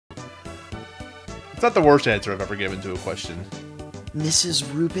It's not the worst answer I've ever given to a question.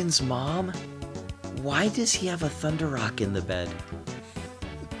 Mrs. Rubin's mom? Why does he have a Thunder Rock in the bed?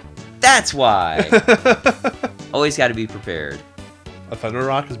 That's why! Always gotta be prepared. A Thunder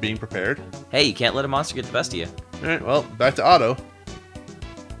Rock is being prepared? Hey, you can't let a monster get the best of you. Alright, well, back to Otto.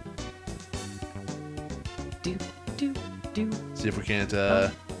 Do, do, do. See if we can't,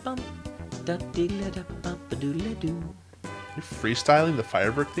 Bum, da, diddle, da, bum, ba, doodle, doo. You're freestyling the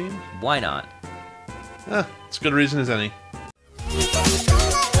Firebird theme? Why not? It's a good reason as any.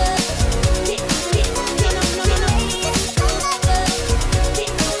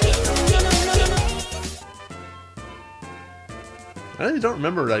 I really don't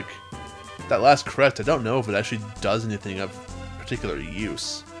remember, like, that last crest. I don't know if it actually does anything of particular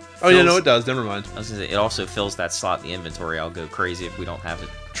use. Oh, yeah, no, it does. Never mind. I was gonna say, it also fills that slot in the inventory. I'll go crazy if we don't have it.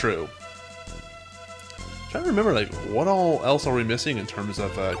 True. I'm trying to remember, like, what all else are we missing in terms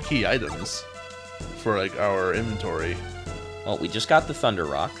of key items for, like, our inventory? Well, we just got the Thunder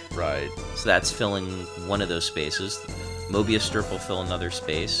Rock. Right. So that's filling one of those spaces. Mobius Strip will fill another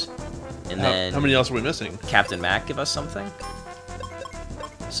space. And then... How many else are we missing? Captain Mac give us something?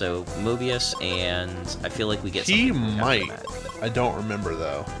 So, Mobius, and I feel like we get something He from might. Captain Mac. I don't remember,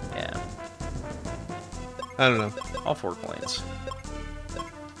 though. Yeah. I don't know. All 4 coins.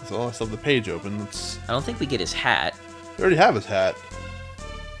 So I still have the page open. I don't think we get his hat. We already have his hat.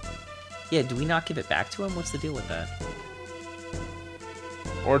 Yeah, do we not give it back to him? What's the deal with that?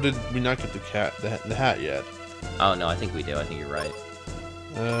 Or did we not get the hat yet? Oh, no, I think we do. I think you're right.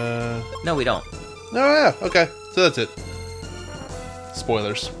 No, No, we don't. yeah, okay. So that's it.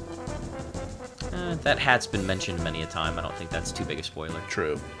 Spoilers. That hat's been mentioned many a time. I don't think that's too big a spoiler.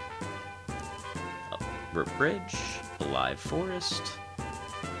 True. Rope Bridge, Alive Forest,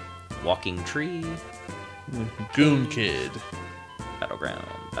 Walking Tree, Goon Kid.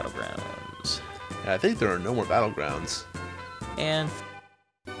 Battlegrounds. Yeah, I think there are no more battlegrounds. And...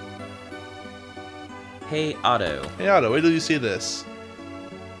 Hey, Otto. Hey, Otto, wait till you see this.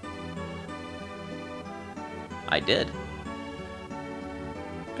 I did.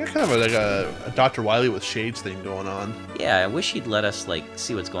 Got kind of like a Dr. Wily with shades thing going on. Yeah, I wish he'd let us, like,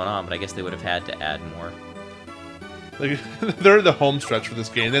 see what's going on, but I guess they would have had to add more. Like, they're in the home stretch for this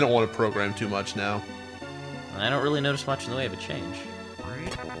game. They don't want to program too much now. I don't really notice much in the way of a change.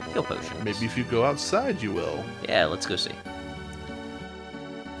 Heal potions. Maybe if you go outside, you will. Yeah, let's go see.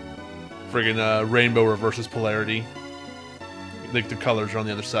 Friggin' rainbow reverses polarity. Like, the colors are on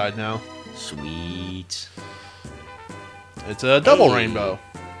the other side now. Sweet. It's a double Hey. rainbow.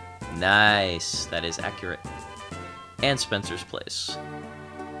 Nice. That is accurate. And Spencer's Place.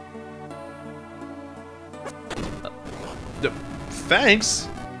 Thanks.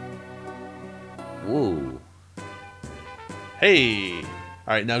 Woo. Hey.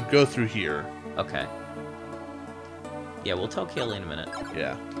 Alright, now go through here. Okay. Yeah, we'll tell Kaylee in a minute.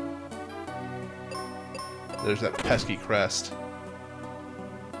 Yeah. There's that pesky crest.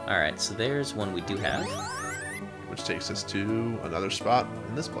 Alright, so there's one we do have. Which takes us to another spot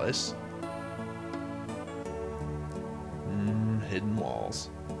in this place. Hidden walls.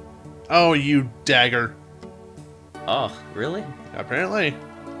 Oh, you dagger. Oh, really? Apparently.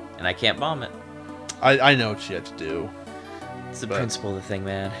 And I can't bomb it. I know what you have to do. It's the But- principle of the thing,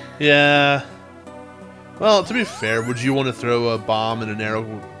 man. Yeah. Well, to be fair, would you want to throw a bomb in a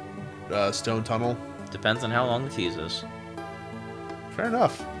narrow stone tunnel? Depends on how long the fuse is. Fair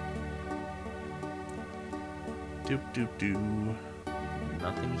enough. Doop doop doo.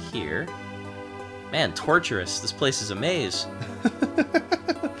 Nothing here. Man, torturous. This place is a maze.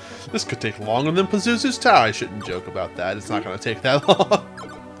 This could take longer than Pazuzu's Tower. I shouldn't joke about that. It's not going to take that long.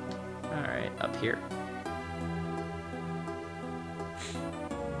 Alright, up here.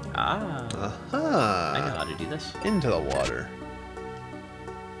 Ah. I know how to do this. Into the water.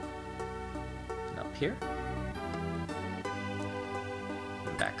 And up here.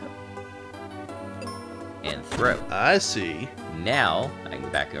 And back up. And throw. I see. Now, I can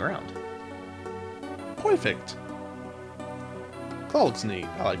back around. Perfect. Claw looks neat.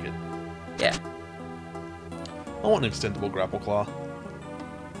 I like it. Yeah. I want an extendable grapple claw.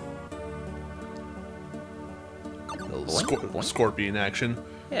 A little Boink, boink. scorpion action.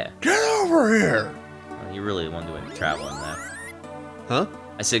 Yeah. Get over here! Well, you're really the one doing the traveling there. Huh?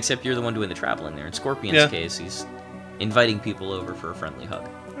 I said, except you're the one doing the traveling there. In Scorpion's Yeah. case, he's inviting people over for a friendly hug.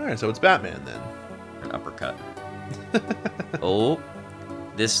 Alright, so it's Batman then. Or an uppercut. Oh.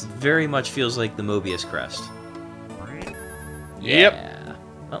 This very much feels like the Mobius crest. Yep. Yeah.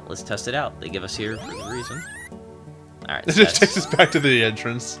 Well, let's test it out. They give us here for the reason. Alright, It so just takes us back to the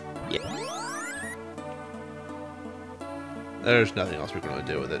entrance. yeah. There's nothing else we're going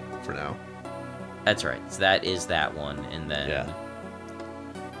to do with it for now. That's right. So that is that one, and then Yeah.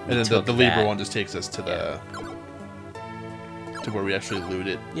 we And then took the Libra that. one just takes us to the to where we actually loot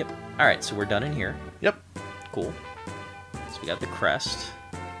it. Yep. All right, so we're done in here. Yep. Cool. So we got the crest.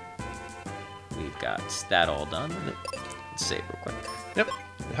 We've got that all done. Let's save real quick. Yep.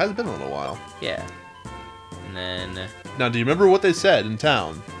 It has been a little while. Yeah. And then Now, do you remember what they said in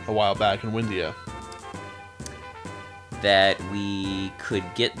town a while back in Windia? that we could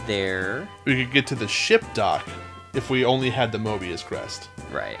get there. We could get to the ship dock if we only had the Mobius crest.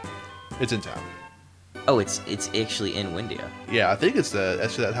 Right. It's in town. Oh, it's actually in Windia. Yeah, I think it's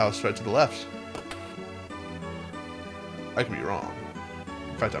actually that house right to the left. I could be wrong.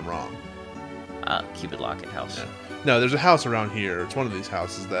 In fact, I'm wrong. Cupid Locket House. Yeah. No, there's a house around here. It's one of these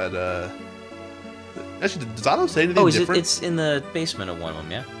houses that, Actually, does Otto say anything different? It's in the basement of one of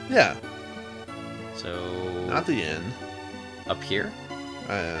them, yeah? Yeah. So... Not the inn. Up here?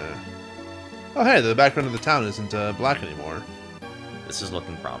 Oh, hey, the background of the town isn't black anymore. This is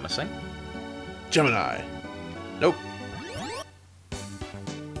looking promising. Gemini. Nope.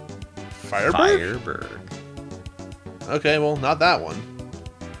 Firebird? Firebird. Okay, well, not that one.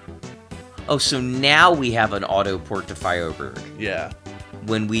 Oh, so now we have an auto port to Firebird. Yeah.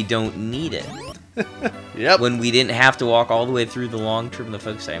 When we don't need it. Yep. When we didn't have to walk all the way through the long trip and the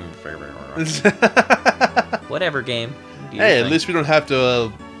folks say, whatever, game. Do your Hey, at thing. least we don't have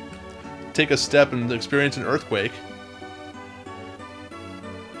to take a step and experience an earthquake.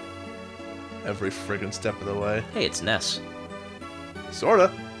 Every friggin' step of the way. Hey, it's Ness.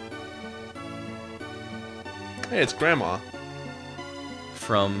 Sorta. Hey, it's Grandma.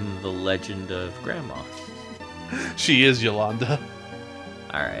 From The Legend of Grandma. She is Yolanda.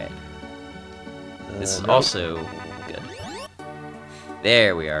 Alright. This is Nope. also good.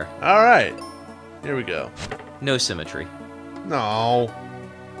 There we are. Alright. Here we go. No symmetry. No.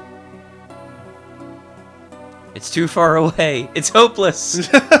 It's too far away. It's hopeless.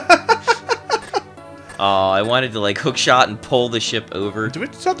 Oh, I wanted to like hook shot and pull the ship over. Do we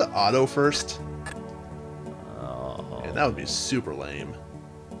just have to auto first? Oh. Yeah, that would be super lame.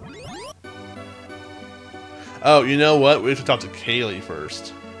 Oh, you know what? We have to talk to Kaylee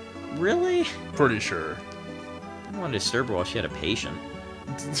first. Really? Pretty sure. I didn't want to disturb her while she had a patient.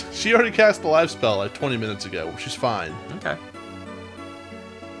 She already cast the life spell like 20 minutes ago. She's fine. Okay.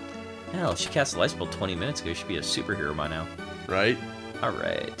 Hell, she cast the light spell 20 minutes ago. She'd be a superhero by now. Right?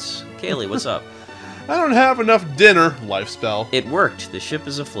 Alright. Kaylee, what's up? I don't have enough dinner. Life spell. It worked. The ship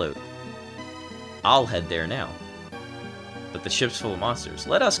is afloat. I'll head there now. But the ship's full of monsters.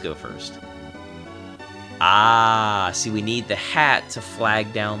 Let us go first. Ah, see, we need the hat to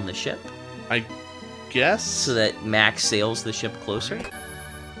flag down the ship. I guess? So that Max sails the ship closer.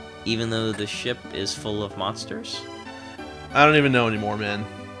 Even though the ship is full of monsters. I don't even know anymore, man.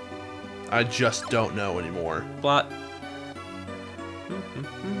 I just don't know anymore. Plot.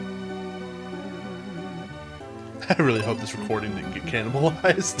 I really hope this recording didn't get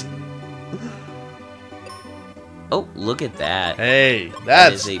cannibalized. Oh, look at that. Hey, That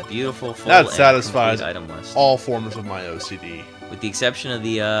that's is a beautiful full that and satisfies complete item list. all forms of my OCD. With the exception of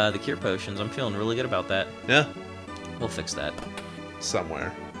the cure potions, I'm feeling really good about that. Yeah, We'll fix that.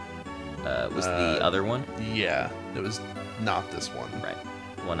 somewhere. Was the other one? Yeah, it was not this one. Right.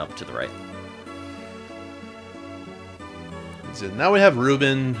 One up to the right. So now we have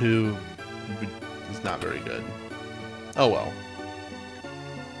Ruben, who is not very good. Oh well.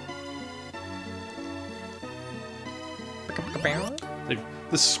 Like,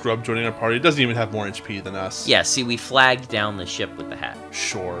 this scrub joining our party doesn't even have more HP than us. Yeah, see, we flagged down the ship with the hat.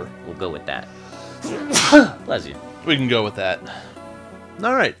 Sure. We'll go with that. Bless you. We can go with that.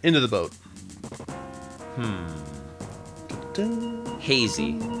 Alright, into the boat.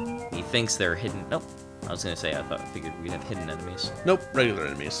 Hazy. He thinks they're hidden. Nope. I was gonna say, I figured we'd have hidden enemies. Nope, regular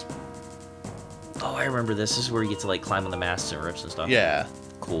enemies. Oh, I remember this. This is where you get to, like, climb on the masts and rips and stuff. Yeah.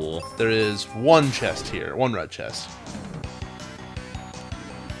 Cool. There is one chest here, one red chest.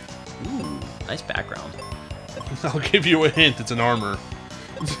 Ooh, nice background. I'll give you a hint, it's an armor.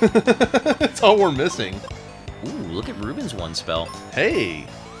 That's all we're missing. Ooh, look at Ruben's one spell. Hey,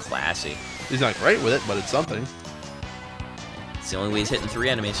 Classy. he's not great with it, but it's something. It's the only way he's hitting 3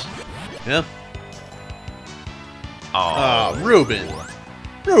 enemies. Yeah. Oh, Ruben.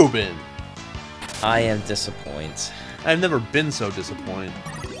 Ruben. I am disappointed. I've never been so disappointed.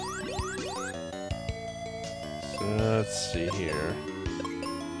 So let's see here.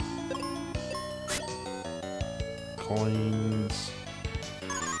 Coins.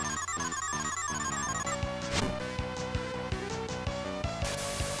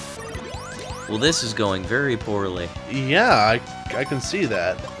 Well, this is going very poorly. Yeah, I can see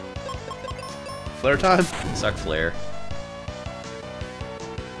that. Flare time? Suck flare.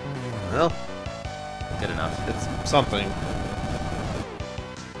 Well, Good enough. it's something.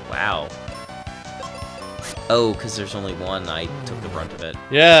 Wow. Oh, because there's only one. I took the brunt of it.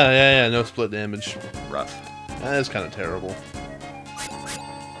 Yeah, no split damage. Rough. That is kind of terrible.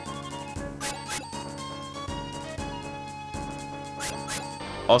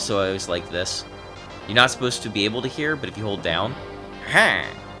 Also, I always like this. You're not supposed to be able to hear, but if you hold down,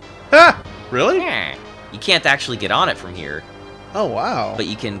 Ah! Really? you can't actually get on it from here, Oh, wow. but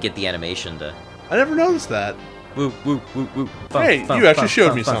you can get the animation to. I never noticed that. Woo, woo, woo, woo. Bum, Hey, bum, you actually bum, showed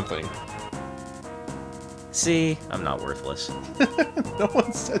bum, me bum. something. See, I'm not worthless. No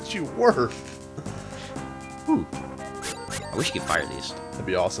one said you were. Ooh. I wish you could fire these. That'd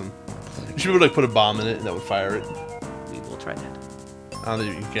be awesome. You should be able to like, put a bomb in it and that would fire it. We will try that. I don't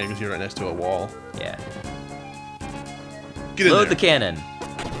think you can because you're right next to a wall. Yeah. Get in Load there. the cannon.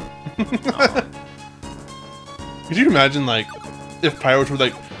 Could you imagine, like, if pirates were,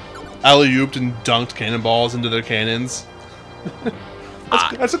 like, alley-ooped and dunked cannonballs into their cannons?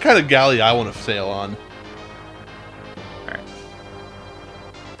 That's the kind of galley I want to sail on. Alright.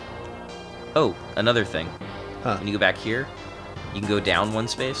 Oh, another thing. Huh. When you go back here, you can go down one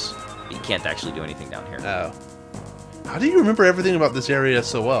space, but you can't actually do anything down here. Oh. How do you remember everything about this area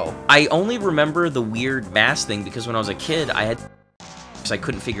so well? I only remember the weird mass thing because when I was a kid, I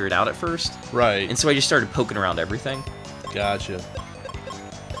couldn't figure it out at first. Right. And so I just started poking around everything. Gotcha.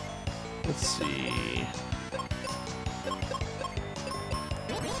 Let's see.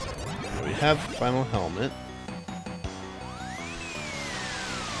 We have the final helmet.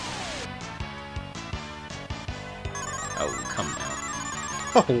 Oh, come now.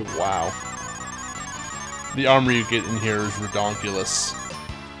 Oh, wow. The armor you get in here is redonkulous.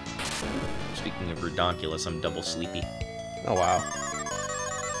 Speaking of redonkulous, I'm double sleepy. Oh, wow.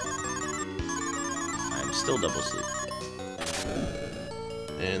 I'm still double sleepy.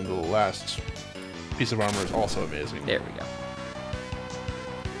 And the last piece of armor is also amazing. There we go.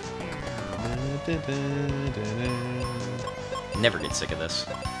 Never get sick of this.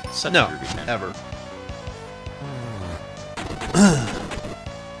 Such No, a groovy man. ever.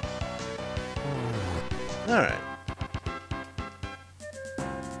 Alright.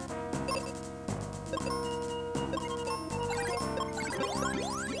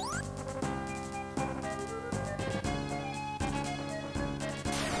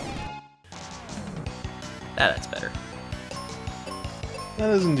 That's better. That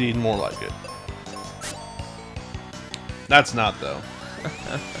is indeed more like it. That's not, though.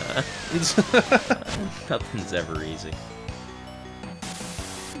 Nothing's ever easy.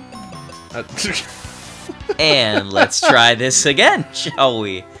 That- And let's try this again, shall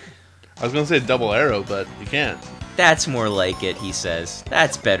we? I was gonna say double arrow, but you can't. That's more like it, he says.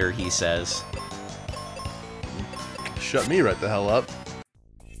 That's better, he says. Shut me right the hell up.